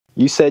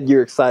You said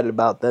you're excited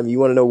about them. You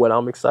want to know what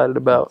I'm excited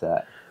about? What's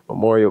that?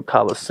 Memorial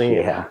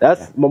Coliseum.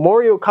 Yeah.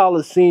 Memorial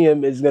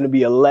Coliseum is going to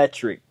be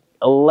electric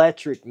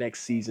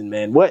next season,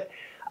 man.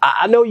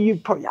 I know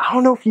I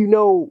don't know if you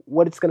know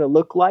what it's going to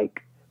look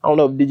like. I don't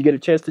know. Did you get a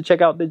chance to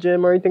check out the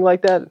gym or anything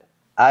like that?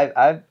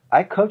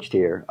 I coached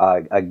here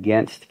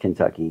against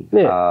Kentucky.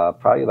 Yeah.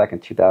 Probably like in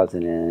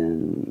 2000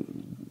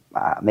 and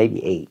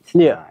maybe 8.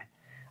 Yeah.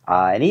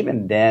 9. And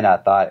even then, I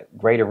thought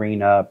great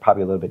arena,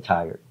 probably a little bit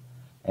tired.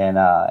 And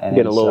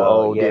getting a little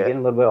old. Yeah, getting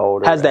a little bit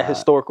older. Has that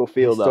historical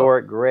feel,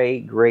 historic,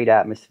 great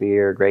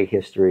atmosphere, great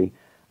history.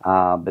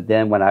 But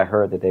then when I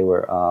heard that they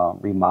were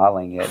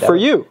remodeling it,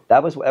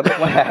 that was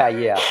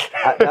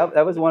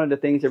one of the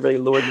things that really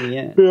lured me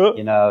in. Yeah.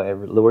 You know,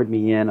 it lured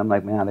me in. I'm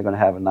like, man, they're going to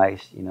have a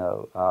nice,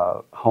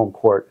 home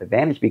court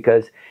advantage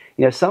because,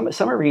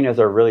 some arenas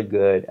are really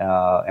good.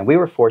 And we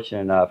were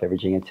fortunate enough at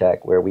Virginia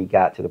Tech where we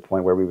got to the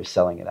point where we were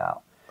selling it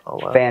out. Oh,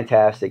 wow.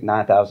 Fantastic,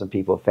 9,000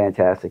 people,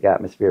 fantastic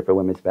atmosphere for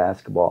women's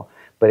basketball.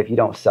 But if you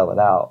don't sell it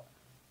out,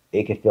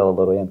 it can feel a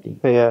little empty.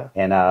 Yeah.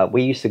 And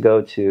we used to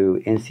go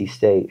to NC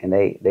State, and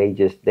they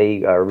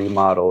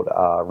remodeled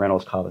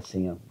Reynolds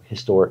Coliseum,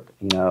 historic,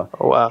 Oh,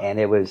 wow. And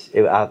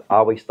I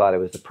always thought it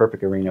was the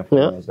perfect arena for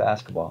women's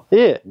basketball.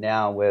 Yeah.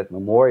 Now with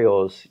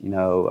Memorial's,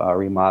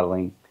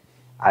 remodeling,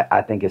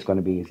 I think it's going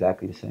to be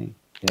exactly the same.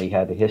 You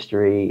had the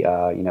history.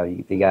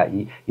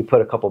 You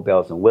put a couple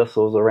bells and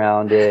whistles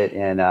around it,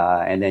 and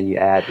then you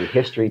add the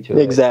history to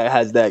it. Exactly,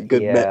 has that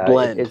good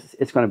blend.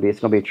 It's going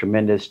to be a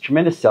tremendous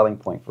selling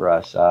point for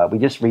us. We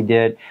just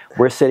redid.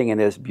 We're sitting in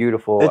this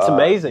beautiful. It's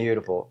amazing.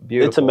 Beautiful.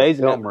 It's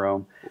amazing. Film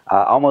room.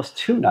 Almost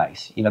too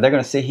nice. They're going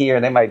to sit here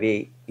and they might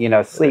be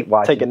sleep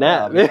watching. Take a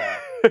nap.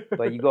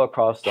 But you go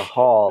across the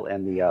hall,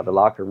 and the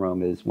locker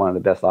room is one of the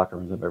best locker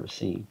rooms I've ever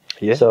seen.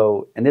 Yeah.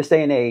 So in this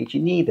day and age,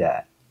 you need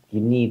that.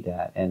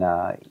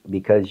 And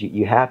because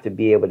you have to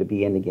be able to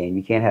be in the game.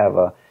 You can't have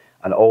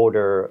an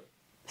older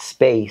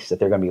space that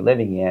they're going to be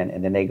living in,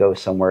 and then they go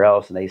somewhere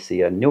else and they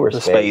see a newer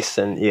space.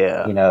 And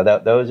yeah,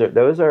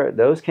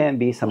 those can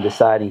be some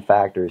deciding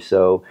factors.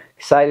 So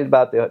excited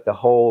about the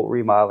whole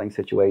remodeling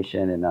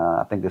situation, and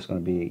I think there's going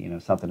to be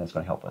something that's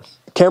going to help us.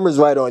 Camera's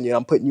right on you.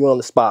 I'm putting you on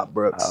the spot,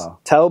 Brooks.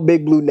 Tell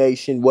Big Blue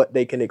Nation what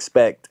they can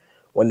expect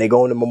when they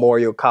go into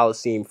Memorial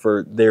Coliseum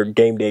for their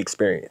game day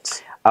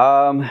experience.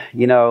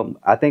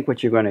 I think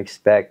what you're going to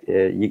expect,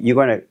 you're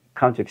going to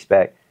come to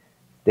expect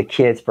the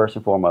kids first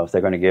and foremost.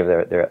 They're going to give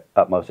their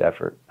utmost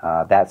effort.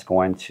 That's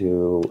going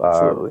to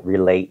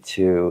relate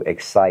to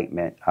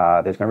excitement.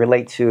 There's going to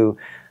relate to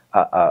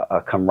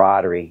a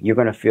camaraderie. You're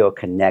going to feel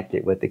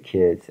connected with the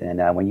kids.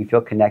 And when you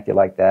feel connected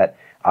like that,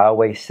 I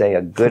always say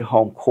a good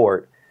home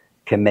court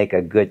can make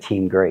a good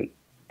team great.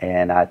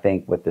 And I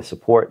think with the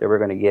support that we're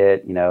going to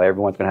get,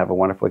 everyone's going to have a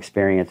wonderful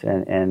experience.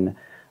 And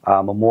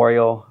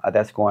Memorial,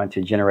 that's going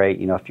to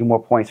generate, a few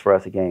more points for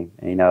us a game.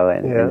 In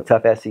a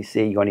tough SEC,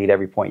 you're going to need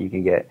every point you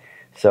can get.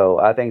 So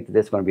I think that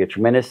this is going to be a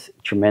tremendous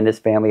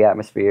family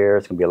atmosphere.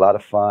 It's going to be a lot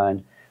of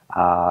fun.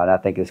 And I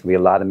think there's going to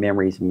be a lot of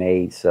memories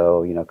made.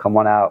 So, come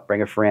on out,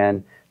 bring a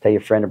friend, tell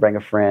your friend to bring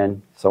a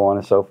friend, so on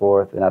and so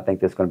forth. And I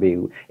think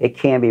it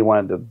can be one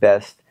of the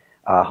best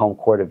home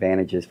court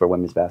advantages for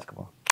women's basketball.